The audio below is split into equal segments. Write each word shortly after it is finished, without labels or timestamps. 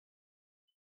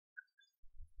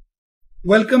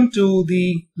Welcome to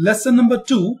the lesson number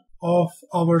 2 of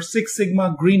our Six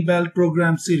Sigma Green Belt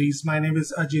program series. My name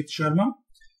is Ajit Sharma.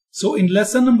 So in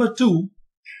lesson number 2,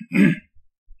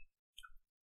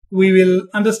 we will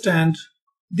understand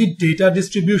the data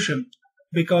distribution,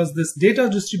 because this data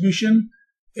distribution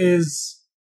is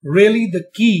really the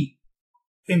key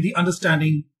in the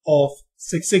understanding of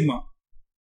Six Sigma.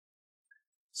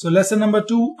 So lesson number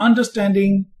 2,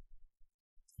 understanding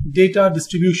data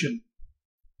distribution.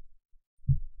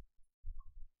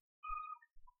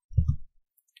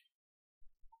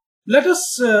 Let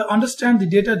us understand the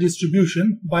data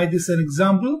distribution by this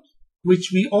example, which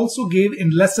we also gave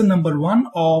in lesson number 1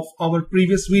 of our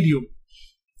previous video.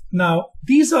 Now,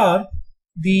 these are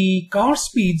the car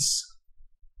speeds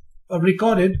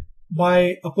recorded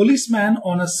by a policeman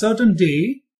on a certain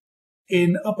day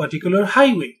in a particular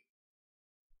highway.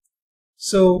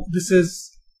 So this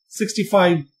is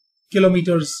 65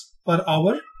 kilometers per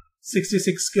hour,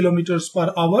 66 kilometers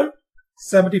per hour,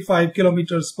 75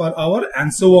 kilometers per hour,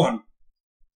 and so on.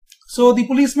 So the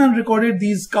policeman recorded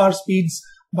these car speeds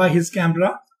by his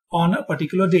camera on a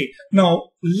particular day. Now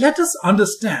let us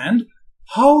understand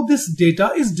how this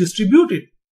data is distributed,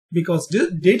 because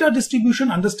data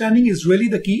distribution understanding is really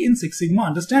the key in Six Sigma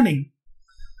understanding.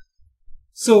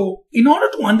 So in order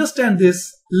to understand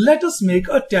this, let us make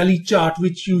a tally chart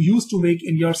which you used to make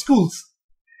in your schools,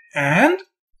 and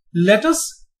let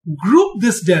us group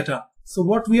this data. So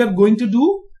what we are going to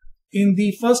do in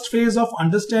the first phase of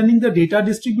understanding the data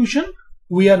distribution,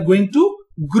 we are going to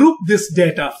group this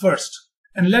data first,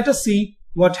 and let us see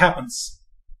what happens.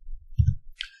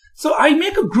 So I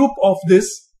make a group of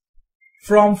this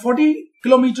from 40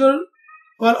 km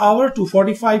per hour to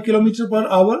 45 km per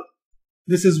hour.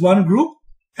 This is one group.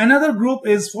 Another group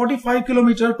is 45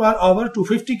 km per hour to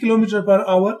 50 km per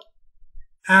hour.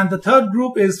 And the third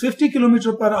group is 50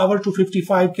 km per hour to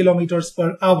 55 km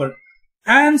per hour.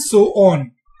 And so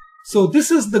on. So this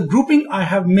is the grouping I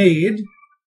have made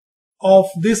of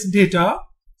this data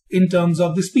in terms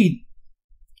of the speed.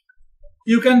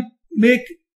 You can make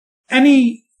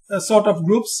any sort of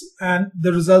groups and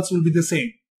the results will be the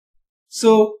same.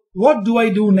 So what do I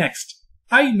do next?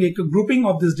 I make a grouping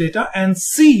of this data and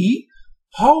see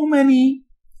how many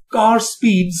car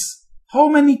speeds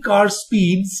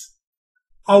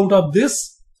out of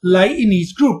this lie in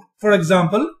each group. For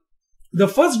example, the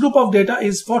first group of data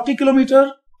is 40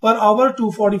 km per hour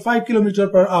to 45 km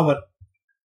per hour.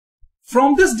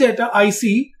 From this data, I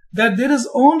see that there is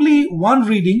only one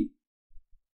reading.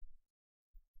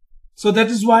 So that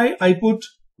is why I put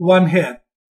 1 here.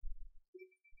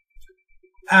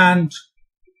 And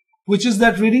which is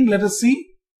that reading? Let us see.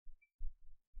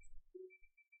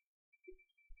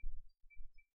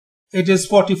 It is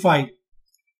 45.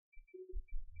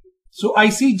 So I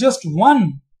see just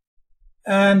one.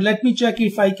 And let me check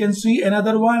if I can see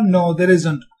another one. No, there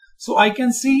isn't. So I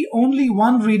can see only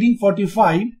one reading,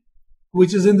 45,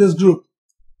 which is in this group.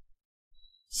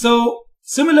 So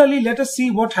similarly, let us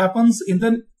see what happens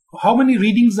in how many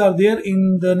readings are there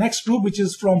in the next group, which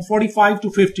is from 45 to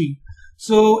 50.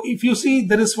 So if you see,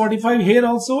 there is 45 here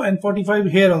also and 45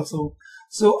 here also.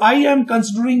 So I am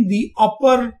considering the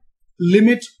upper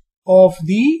limit of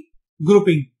the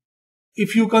grouping.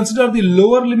 If you consider the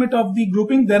lower limit of the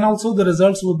grouping, then also the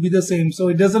results would be the same. So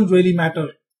it doesn't really matter.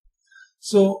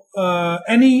 So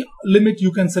any limit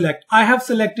you can select. I have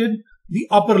selected the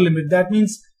upper limit. That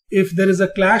means if there is a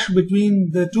clash between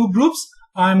the two groups,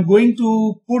 I'm going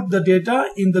to put the data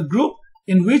in the group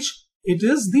in which it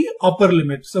is the upper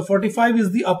limit. So 45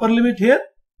 is the upper limit here,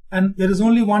 and there is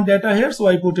only one data here, so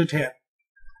I put it here.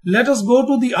 Let us go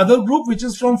to the other group, which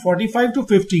is from 45 to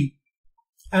 50.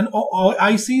 And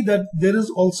I see that there is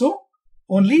also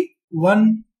only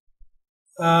one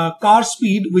car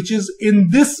speed which is in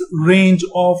this range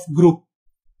of group.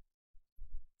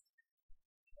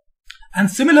 And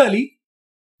similarly,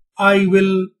 I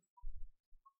will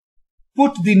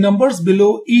put the numbers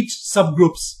below each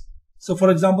subgroups. So for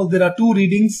example, there are 2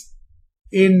 readings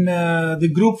in the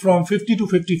group from 50 to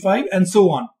 55 and so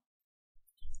on.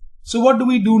 So what do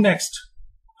we do next?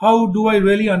 How do I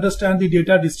really understand the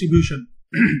data distribution?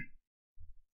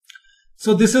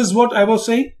 So this is what I was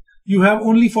saying. You have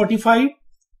only 45,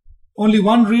 only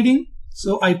one reading.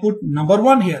 So I put number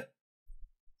 1 here.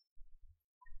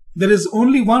 There is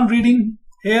only one reading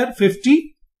here,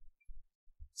 50.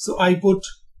 So I put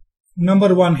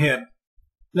number 1 here.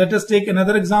 Let us take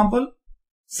another example.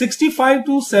 65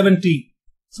 to 70.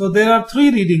 So there are 3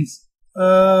 readings.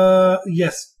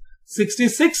 Yes.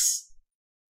 66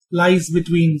 lies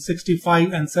between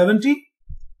 65 and 70.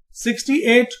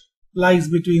 68 lies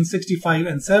between 65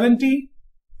 and 70.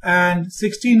 And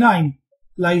 69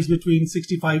 lies between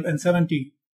 65 and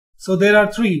 70. So there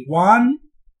are 3, 1,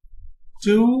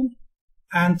 2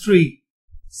 and 3.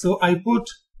 So I put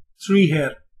 3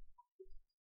 here.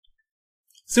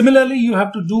 Similarly, you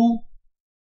have to do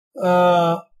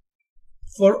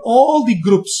for all the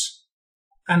groups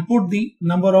and put the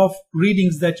number of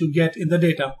readings that you get in the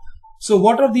data. So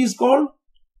what are these called?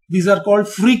 These are called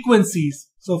frequencies.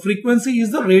 So frequency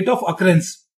is the rate of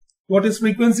occurrence. What is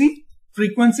frequency?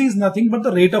 Frequency is nothing but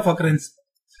the rate of occurrence.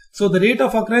 So the rate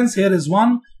of occurrence here is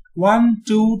 1, 1,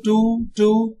 2, 2,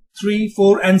 2, 3,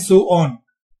 4 and so on.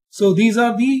 So these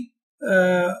are the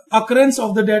occurrence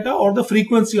of the data or the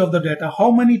frequency of the data.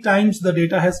 How many times the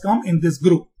data has come in this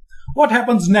group. What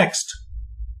happens next?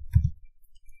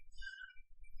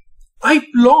 I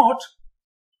plot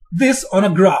this on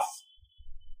a graph.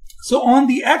 So on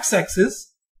the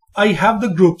x-axis, I have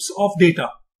the groups of data.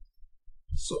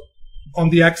 So on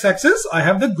the x-axis, I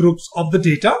have the groups of the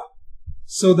data.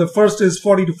 So the first is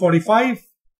 40 to 45,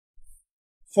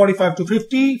 45 to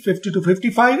 50, 50 to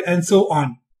 55, and so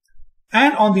on.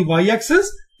 And on the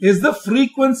y-axis is the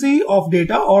frequency of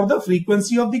data or the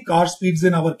frequency of the car speeds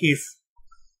in our case.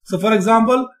 So for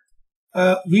example,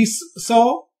 we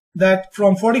saw that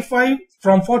from 40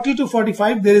 to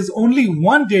 45, there is only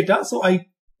one data. So I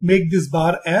make this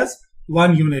bar as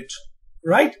 1 unit,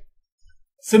 right?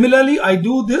 Similarly, I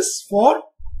do this for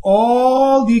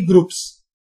all the groups.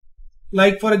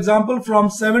 Like for example, from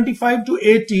 75 to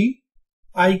 80,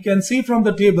 I can see from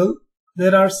the table,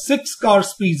 there are 6 car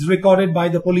speeds recorded by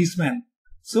the policeman.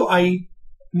 So I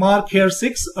mark here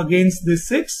 6 against this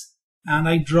 6 and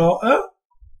I draw a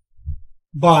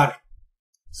bar.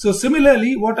 So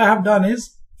similarly, what I have done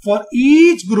is for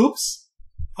each groups,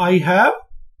 I have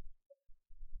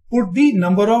put the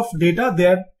number of data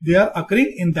that they are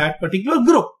occurring in that particular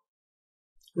group,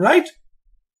 right?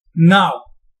 Now,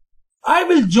 I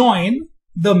will join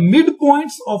the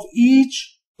midpoints of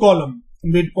each column.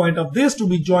 Midpoint of this to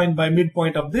be joined by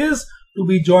midpoint of this, to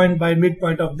be joined by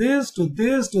midpoint of this, to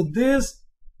this, to this,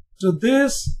 to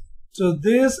this, to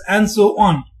this, and so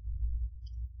on,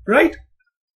 right?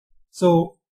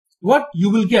 So what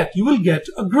you will get? You will get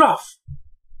a graph.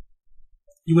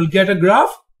 You will get a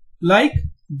graph like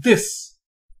this.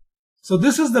 So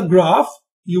this is the graph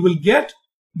you will get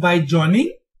by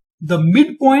joining the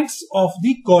midpoints of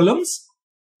the columns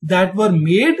that were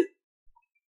made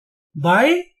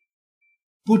by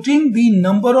putting the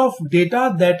number of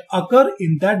data that occur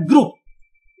in that group,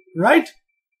 right?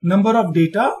 Number of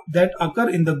data that occur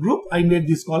in the group. I made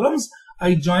these columns.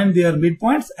 I joined their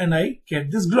midpoints and I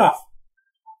get this graph.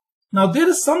 Now there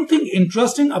is something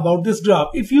interesting about this graph.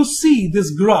 If you see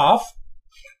this graph,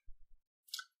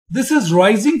 this is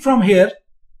rising from here.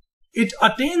 It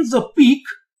attains a peak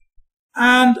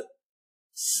and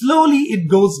slowly it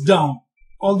goes down.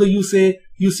 Although you see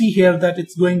here that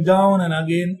it's going down and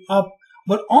again up.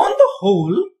 But on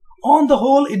the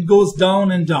whole, it goes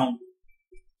down and down.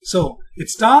 So it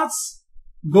starts,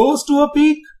 goes to a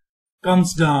peak,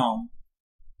 comes down.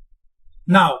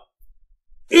 Now,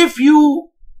 if you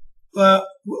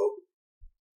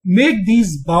make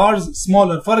these bars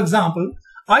smaller, for example,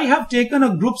 I have taken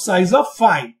a group size of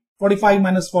 5. 45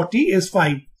 minus 40 is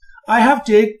 5. I have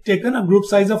taken a group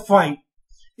size of 5.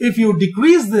 If you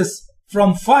decrease this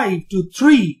from 5 to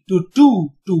 3 to 2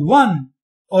 to 1,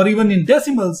 or even in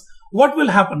decimals, what will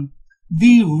happen?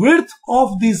 The width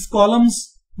of these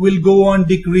columns will go on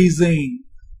decreasing.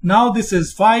 Now this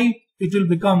is 5, it will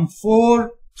become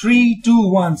 4, 3,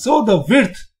 2, 1. So the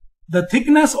width, the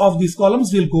thickness of these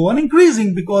columns will go on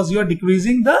increasing because you are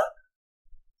decreasing the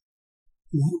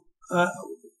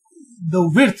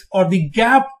width or the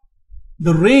gap,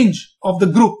 the range of the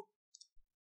group.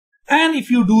 And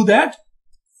if you do that,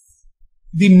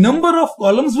 the number of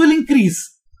columns will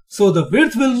increase. So the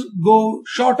width will go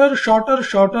shorter, shorter,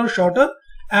 shorter, shorter.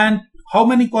 And how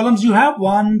many columns you have?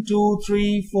 1, 2,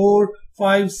 3, 4,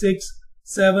 5, 6,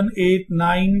 7, 8,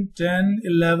 9, 10,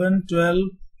 11, 12,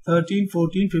 13,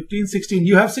 14, 15, 16.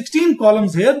 You have 16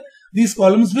 columns here. These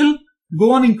columns will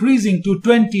go on increasing to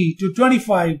 20, to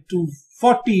 25, to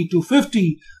 40, to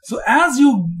 50. So as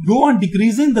you go on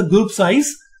decreasing the group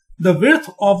size, the width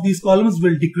of these columns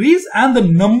will decrease and the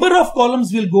number of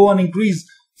columns will go on increase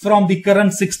from the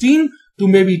current 16 to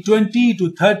maybe 20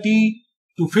 to 30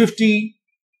 to 50.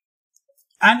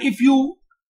 And if you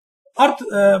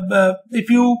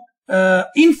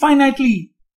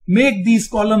infinitely make these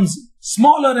columns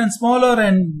smaller and smaller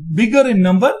and bigger in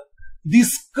number,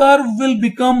 this curve will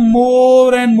become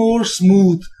more and more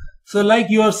smooth. So like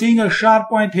you are seeing a sharp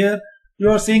point here, you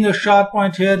are seeing a sharp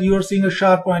point here, you are seeing a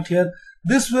sharp point here.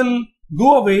 This will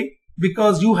go away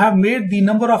because you have made the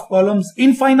number of columns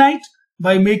infinite.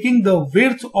 by making the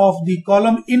width of the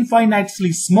column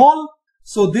infinitely small.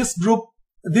 So this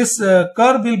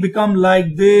curve will become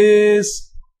like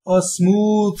this, a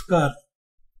smooth curve.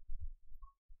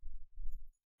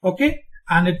 Okay,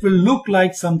 and it will look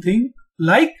like something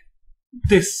like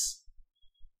this.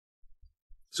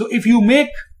 So if you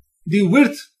make the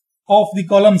width of the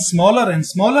column smaller and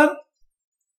smaller,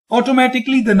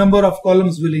 automatically the number of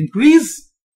columns will increase,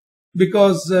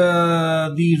 because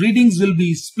the readings will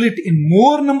be split in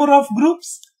more number of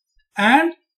groups,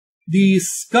 and the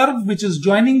curve which is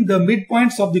joining the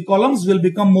midpoints of the columns will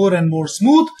become more and more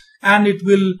smooth, and it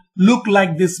will look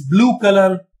like this blue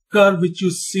color curve which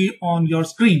you see on your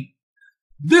screen.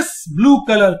 This blue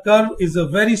color curve is a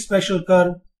very special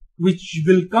curve which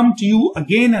will come to you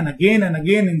again and again and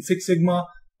again in Six Sigma.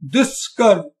 This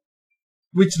curve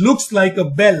which looks like a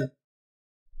bell,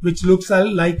 it's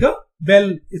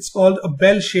called a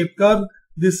bell-shaped curve.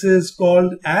 This is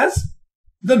called as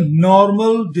the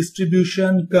normal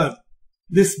distribution curve.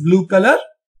 This blue color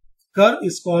curve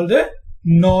is called a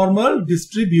normal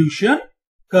distribution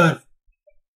curve,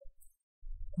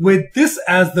 with this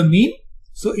as the mean.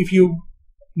 So if you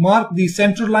mark the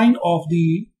center line of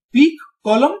the peak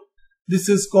column, this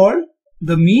is called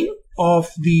the mean of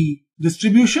the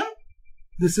distribution.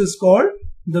 This is called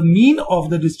the mean of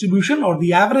the distribution, or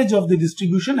the average of the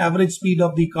distribution, average speed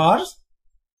of the cars.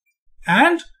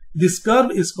 And this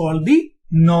curve is called the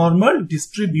normal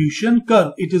distribution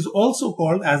curve. It is also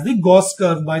called as the Gauss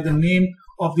curve by the name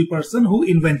of the person who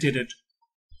invented it.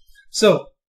 So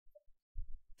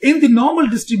in the normal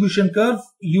distribution curve,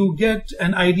 you get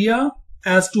an idea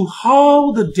as to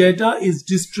how the data is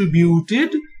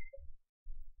distributed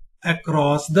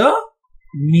across the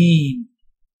mean.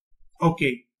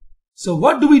 Okay. So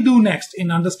what do we do next in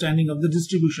understanding of the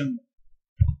distribution?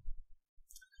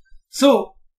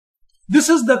 So this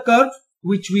is the curve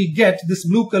which we get, this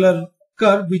blue color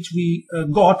curve which we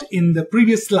got in the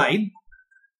previous slide.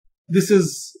 This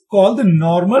is called the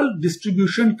normal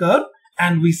distribution curve,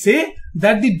 and we say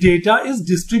that the data is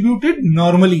distributed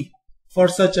normally. For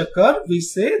such a curve, we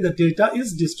say the data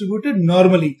is distributed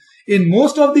normally. In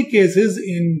most of the cases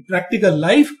in practical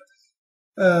life,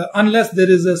 unless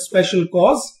there is a special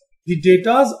cause, the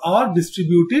data are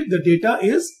distributed, the data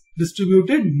is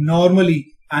distributed normally,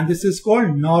 and this is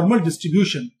called normal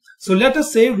distribution. So let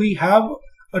us say we have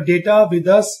a data with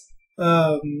us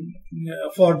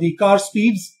for the car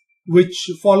speeds which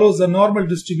follows a normal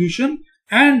distribution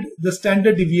and the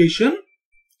standard deviation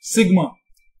sigma.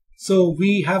 So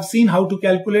we have seen how to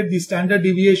calculate the standard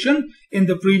deviation in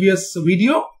the previous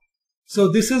video.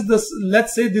 So this is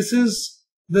let's say this is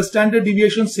the standard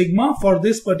deviation sigma for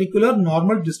this particular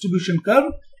normal distribution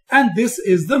curve, and this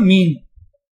is the mean.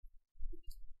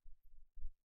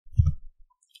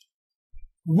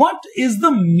 What is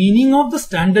the meaning of the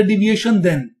standard deviation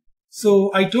then?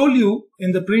 So I told you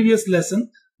in the previous lesson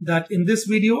that in this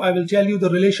video I will tell you the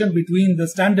relation between the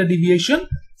standard deviation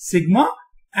sigma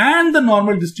and the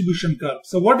normal distribution curve.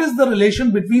 So what is the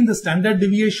relation between the standard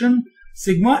deviation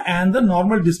sigma and the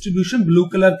normal distribution blue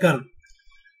color curve?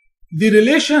 The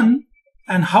relation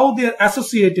and how they are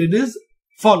associated is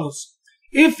follows.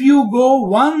 If you go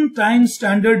 1 times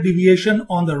standard deviation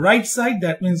on the right side,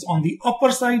 that means on the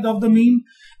upper side of the mean,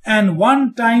 and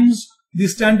 1 times the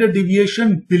standard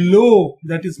deviation below,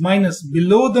 that is minus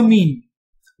below the mean,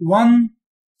 1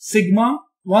 sigma,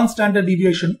 1 standard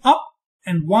deviation up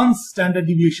and 1 standard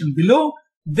deviation below,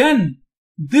 then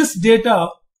this data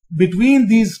between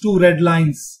these two red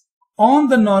lines on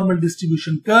the normal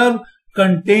distribution curve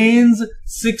contains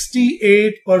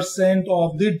 68%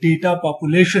 of the data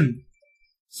population.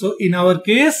 So in our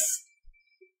case,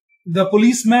 the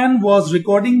policeman was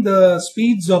recording the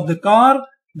speeds of the car.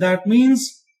 That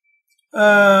means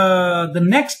the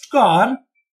next car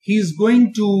he is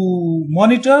going to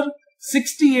monitor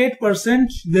 68%.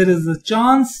 There is a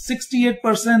chance,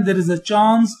 68% there is a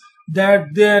chance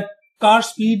that their car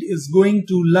speed is going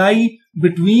to lie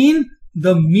between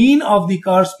the mean of the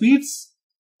car speeds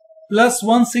plus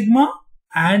 1 sigma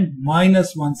and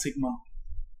minus 1 sigma.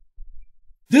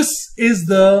 This is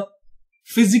the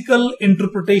physical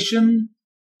interpretation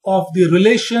of the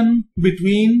relation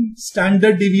between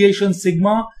standard deviation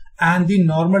sigma and the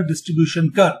normal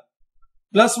distribution curve.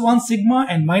 Plus 1 sigma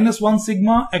and minus 1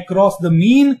 sigma across the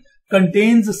mean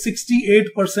contains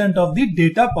 68% of the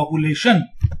data population.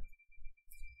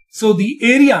 So the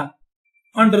area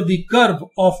under the curve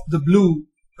of the blue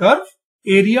curve,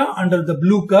 area under the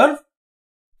blue curve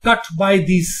cut by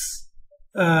this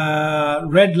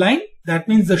red line, that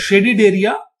means the shaded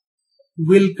area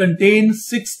will contain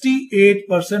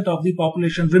 68% of the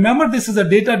population. Remember, this is a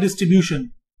data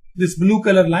distribution. This blue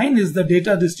color line is the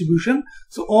data distribution.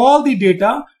 So all the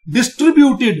data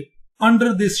distributed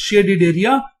under this shaded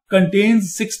area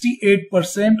contains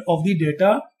 68% of the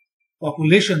data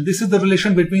population. This is the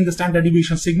relation between the standard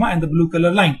deviation sigma and the blue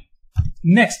color line.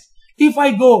 Next, if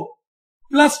I go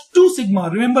plus 2 sigma,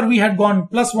 remember we had gone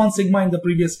plus 1 sigma in the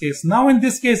previous case. Now in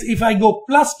this case, if I go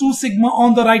plus 2 sigma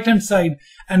on the right hand side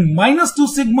and minus 2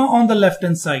 sigma on the left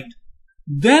hand side,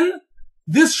 then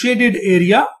this shaded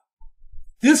area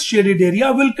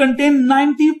will contain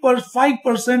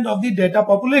 95% of the data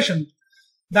population.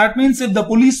 That means if the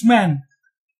policeman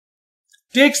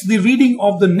takes the reading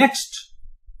of the next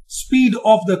speed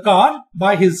of the car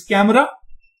by his camera,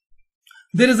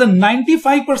 there is a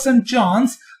 95%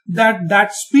 chance that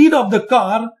that speed of the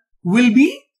car will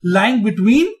be lying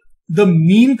between the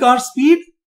mean car speed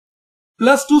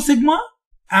plus 2 sigma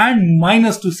and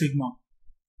minus 2 sigma.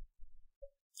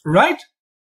 Right?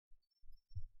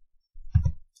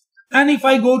 And if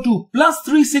I go to plus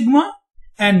 3 sigma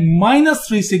and minus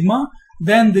 3 sigma,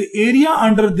 then the area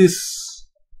under this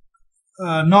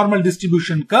normal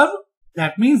distribution curve,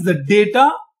 that means the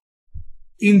data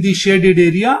in the shaded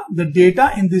area,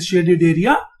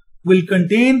 will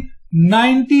contain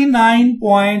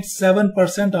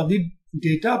 99.7% of the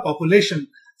data population.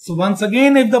 So once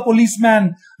again, if the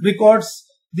policeman records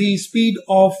the speed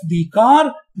of the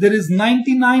car, there is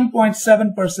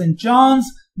 99.7% chance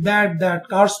that that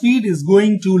car speed is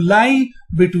going to lie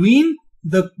between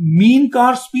the mean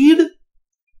car speed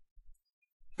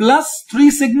plus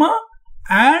 3 sigma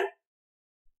and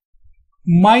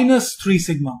minus 3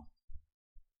 sigma.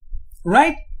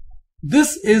 Right?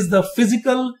 This is the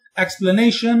physical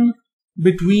explanation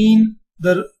between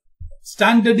the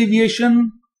standard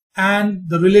deviation and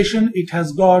the relation it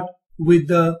has got with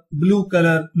the blue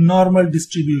color normal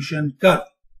distribution curve.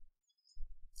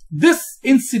 This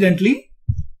incidentally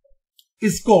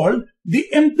is called the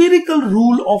empirical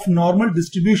rule of normal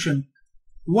distribution.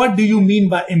 What do you mean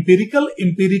by empirical?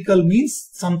 Empirical means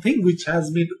something which has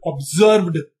been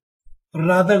observed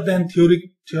rather than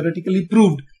theoretically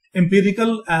proved.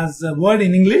 Empirical as a word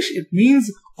in English, it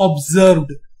means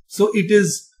observed. So it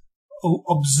is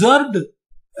observed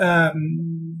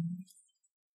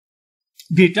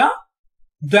data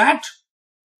that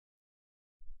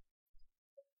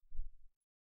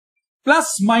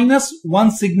plus minus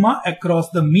 1 sigma across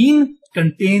the mean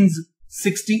contains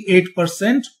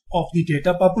 68% of the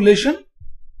data population.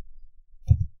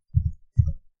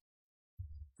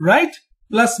 Right?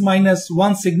 Plus minus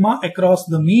 1 sigma across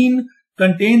the mean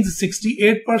contains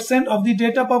 68% of the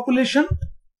data population.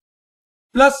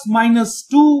 Plus minus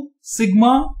 2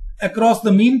 sigma across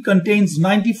the mean contains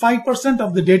 95%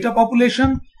 of the data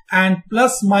population, and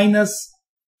plus minus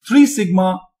 3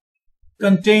 sigma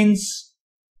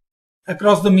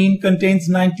across the mean contains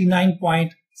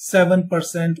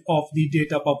 99.7% of the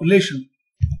data population.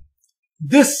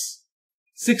 This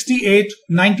 68,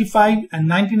 95 and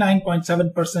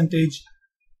 99.7%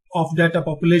 of data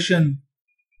population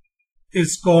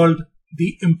is called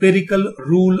the empirical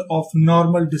rule of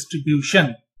normal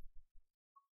distribution.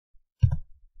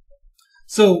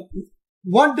 So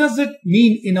what does it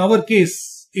mean in our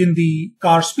case in the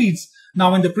car speeds?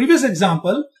 Now in the previous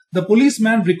example, the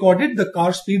policeman recorded the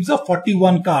car speeds of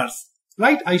 41 cars.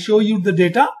 Right? I show you the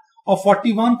data of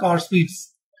 41 car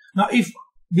speeds. Now if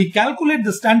we calculate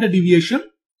the standard deviation,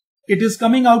 it is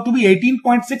coming out to be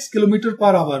 18.6 km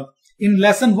per hour. In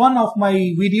lesson 1 of my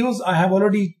videos, I have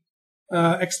already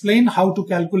explained how to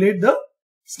calculate the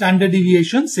standard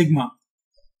deviation sigma.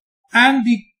 And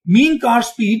the mean car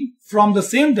speed from the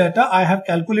same data I have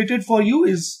calculated for you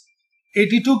is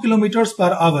 82 km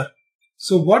per hour.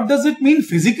 So what does it mean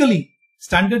physically?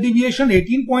 Standard deviation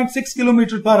 18.6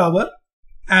 km per hour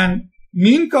and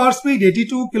mean car speed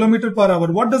 82 km per hour.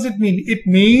 What does it mean? It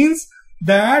means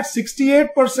that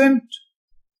 68%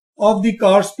 of the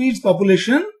car speed's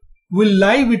population will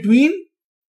lie between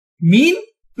mean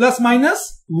plus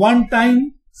minus 1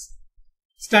 time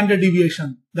standard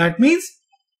deviation. That means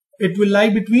it will lie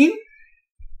between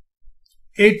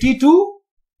 82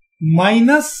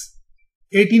 minus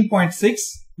 18.6,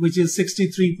 which is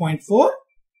 63.4,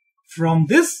 from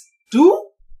this to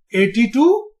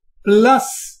 82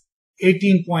 plus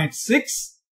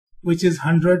 18.6, which is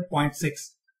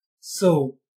 100.6.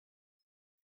 So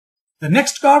the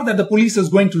next car that the police is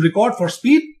going to record for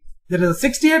speed, there is a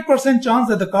 68% chance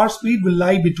that the car speed will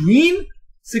lie between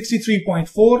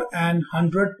 63.4 and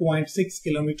 100.6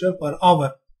 km per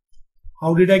hour.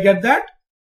 How did I get that?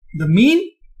 The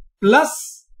mean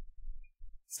plus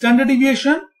standard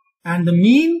deviation and the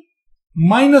mean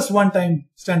minus 1 time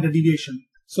standard deviation.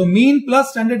 So mean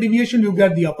plus standard deviation, you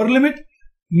get the upper limit.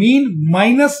 Mean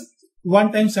minus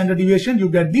 1 time standard deviation, you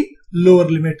get the lower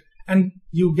limit and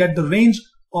you get the range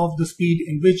of the speed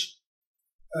in which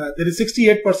there is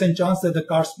 68% chance that the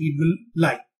car speed will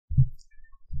lie.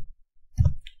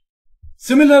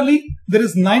 Similarly, there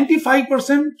is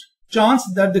 95% chance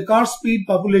that the car speed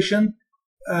population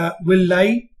will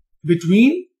lie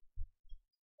between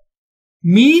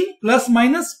mean plus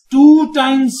minus 2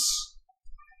 times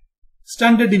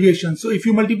standard deviation. So if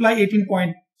you multiply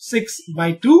 18.6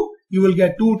 by 2, you will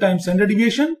get 2 times standard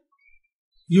deviation.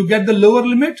 You get the lower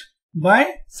limit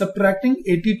by subtracting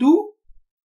 82,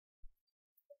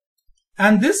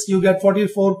 and this you get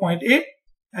 44.8,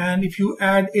 and if you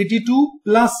add 82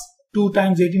 plus 2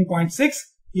 times 18.6,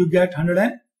 you get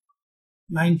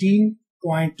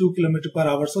 119.2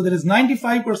 km/h. So there is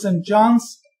 95%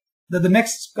 chance that the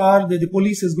next car that the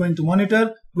police is going to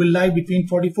monitor will lie between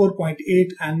 44.8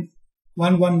 and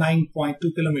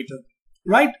 119.2 km.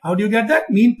 Right? How do you get that?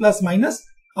 Mean plus minus.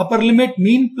 Upper limit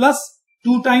mean plus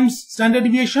 2 times standard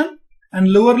deviation,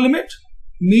 and lower limit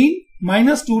mean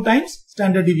minus 2 times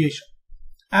standard deviation.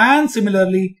 And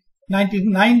similarly,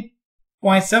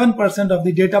 99.7% of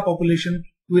the data population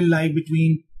will lie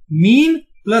between mean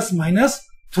plus minus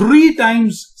 3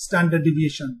 times standard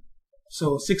deviation.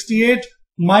 So 68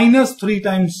 minus 3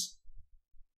 times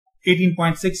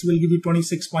 18.6 will give you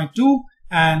 26.2,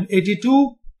 and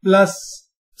 82 plus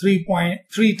 3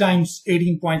 times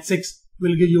 18.6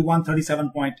 will give you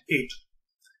 137.8.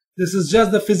 This is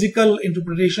just the physical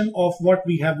interpretation of what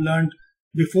we have learned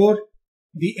before,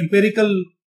 the empirical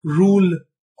rule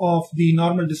of the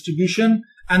normal distribution,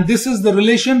 and this is the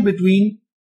relation between,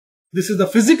 this is the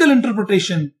physical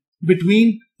interpretation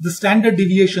between the standard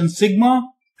deviation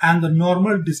sigma and the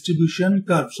normal distribution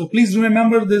curve. So please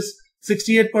remember this: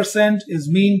 68% is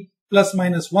mean plus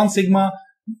minus 1 sigma,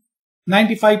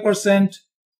 95%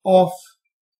 of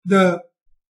the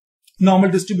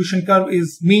normal distribution curve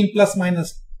is mean plus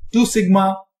minus 2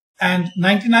 sigma, and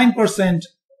 99%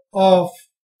 of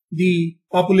the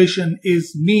population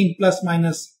is mean plus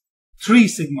minus 3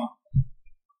 sigma.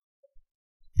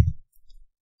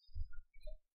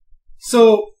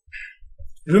 So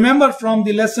remember from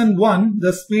the lesson 1,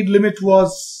 the speed limit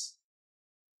was,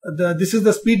 this is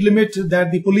the speed limit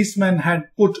that the policeman had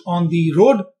put on the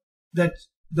road, that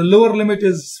the lower limit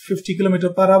is 50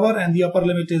 km/h and the upper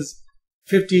limit is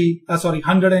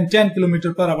 110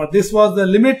 km/h. This was the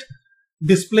limit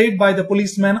displayed by the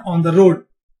policeman on the road.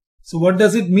 So what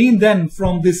does it mean then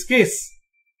from this case,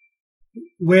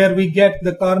 where we get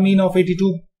the car mean of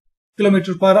 82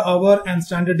 km/h and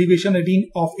standard deviation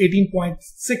of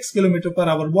 18.6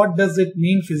 km/h? What does it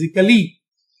mean physically?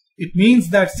 It means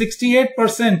that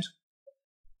 68%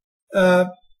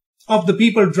 of the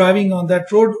people driving on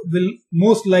that road will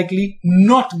most likely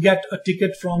not get a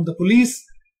ticket from the police,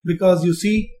 because you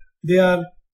see they are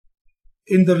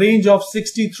in the range of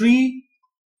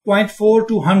 63.4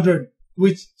 to 100,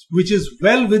 which is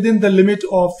well within the limit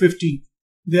of 50.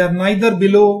 They are neither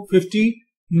below 50,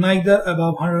 neither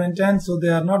above 110, so they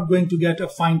are not going to get a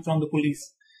fine from the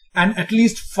police. And at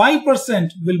least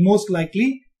 5% will most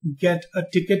likely get a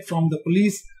ticket from the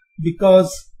police,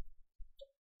 because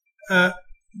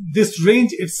this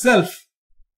range itself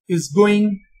is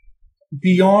going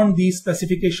beyond the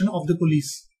specification of the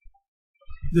police.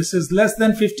 This is less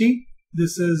than 50,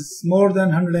 this is more than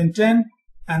 110,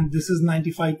 and this is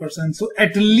 95%. So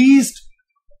at least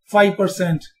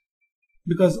 5%,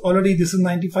 because already this is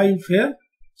 95 here.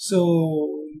 So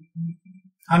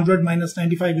 100 minus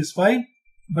 95 is 5,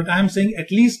 but I am saying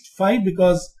at least 5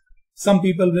 because some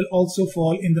people will also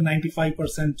fall in the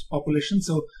 95% population.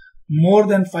 So more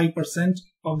than 5%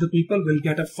 of the people will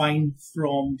get a fine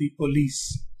from the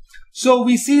police. So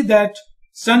we see that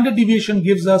standard deviation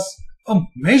gives us a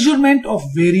measurement of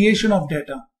variation of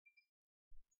data.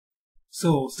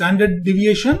 So standard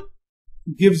deviation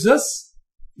gives us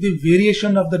the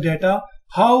variation of the data,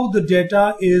 how the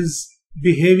data is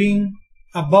behaving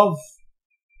above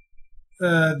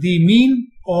the mean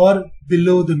or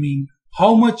below the mean,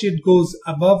 how much it goes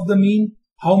above the mean,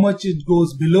 how much it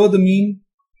goes below the mean,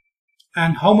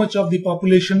 and how much of the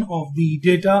population of the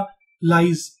data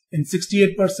lies in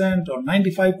 68% or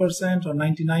 95% or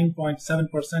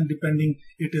 99.7%, depending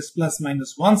it is plus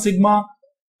minus 1 sigma,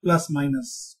 plus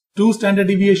minus 2 standard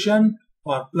deviation,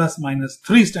 or plus minus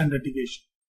 3 standard deviation.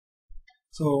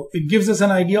 So it gives us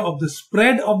an idea of the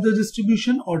spread of the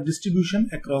distribution or distribution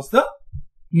across the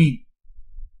mean.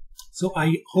 So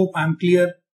I hope I'm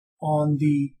clear on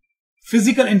the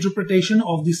physical interpretation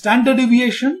of the standard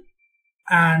deviation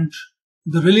and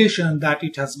the relation that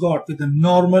it has got with the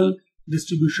normal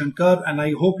distribution curve. And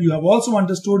I hope you have also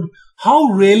understood how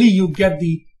really you get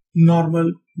the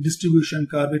normal distribution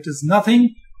curve. It is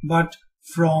nothing but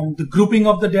from the grouping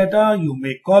of the data, you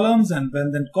make columns, and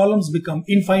when then columns become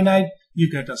infinite, you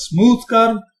get a smooth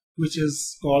curve, which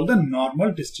is called the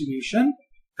normal distribution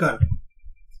curve.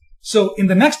 So in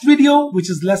the next video, which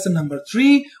is lesson number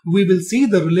 3, we will see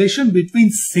the relation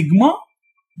between sigma,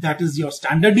 that is your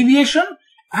standard deviation,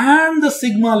 and the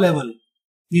sigma level.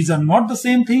 These are not the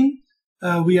same thing.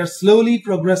 We are slowly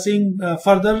progressing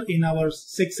further in our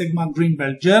Six Sigma Green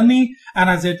Belt journey. And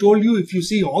as I told you, if you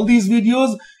see all these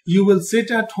videos, you will sit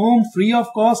at home free of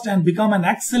cost and become an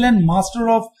excellent master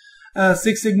of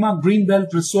Six Sigma Green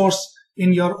Belt resource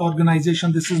in your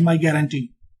organization. This is my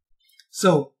guarantee.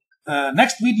 So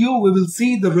next video, we will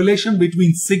see the relation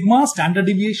between sigma, standard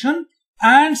deviation,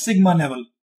 and sigma level.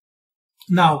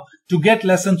 Now, to get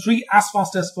lesson 3 as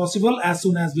fast as possible, as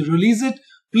soon as we release it,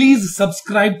 please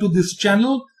subscribe to this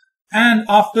channel, and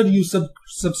after you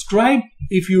subscribe,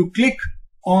 if you click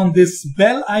on this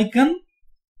bell icon,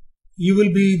 you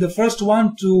will be the first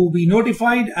one to be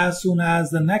notified as soon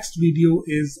as the next video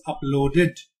is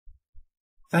uploaded.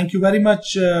 Thank you very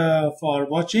much for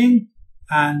watching,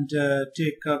 and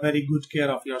take very good care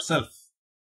of yourself.